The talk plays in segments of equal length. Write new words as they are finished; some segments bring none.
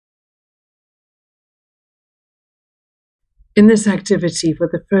In this activity, for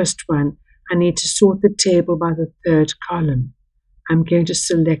the first one, I need to sort the table by the third column. I'm going to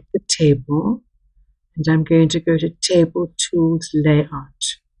select the table, and I'm going to go to Table Tools, Layout,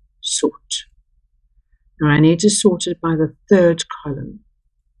 Sort. Now I need to sort it by the third column.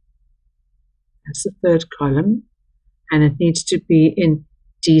 That's the third column, and it needs to be in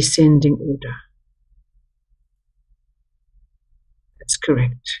descending order. That's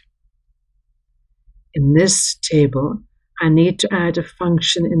correct. In this table, I need to add a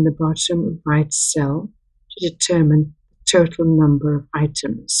function in the bottom right cell to determine the total number of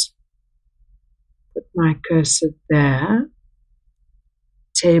items. Put my cursor there.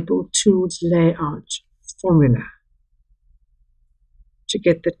 Table Tools, Layout, Formula. To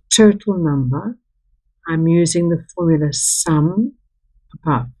get the total number, I'm using the formula sum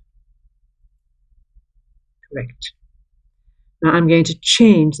above. Correct. Now I'm going to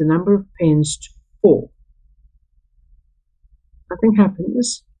change the number of pens to 4. Nothing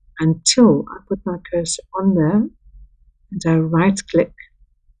happens until I put my cursor on there and I right-click,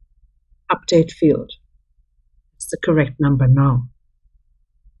 Update Field. It's the correct number now.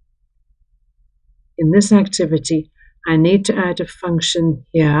 In this activity, I need to add a function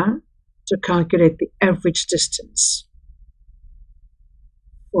here to calculate the average distance.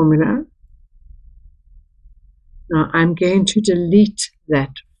 Formula. Now I'm going to delete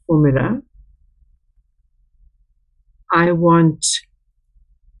that formula. I want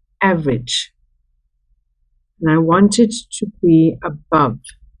average, and I want it to be above.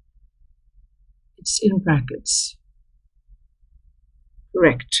 It's in brackets.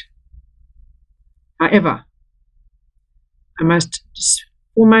 Correct. However, I must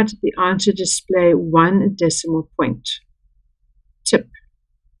format the answer display 1 decimal point. Tip.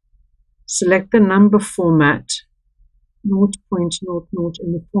 Select the number format 0.00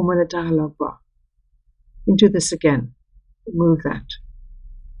 in the formula dialog box. And do this again. Remove that.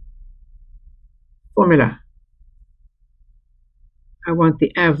 Formula. I want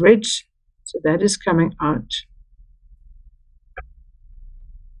the average, so that is coming out.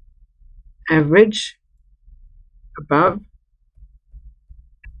 Average above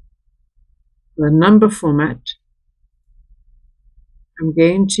the number format. I'm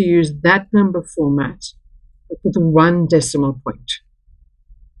going to use that number format but with 1 decimal point.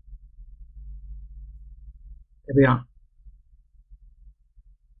 There we are.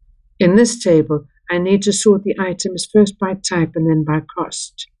 In this table, I need to sort the items first by type and then by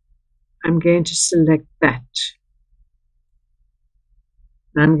cost. I'm going to select that.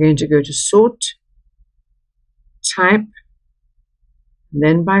 I'm going to go to Sort, Type, and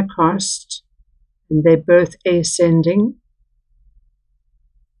then by cost, and they're both ascending.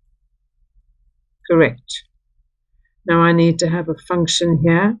 Correct. Now I need to have a function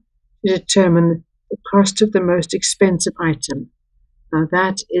here to determine the cost of the most expensive item. Now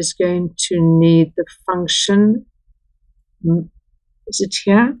that is going to need the function, is it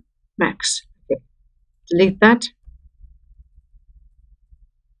here? Max. Okay. Delete that.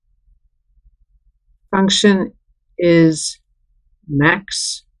 Function is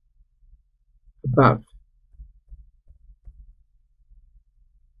max above.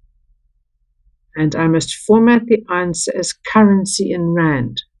 And I must format the answer as currency in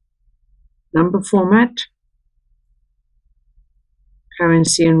rand. Number format,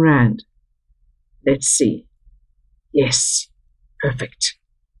 currency in rand. Let's see. Yes, perfect.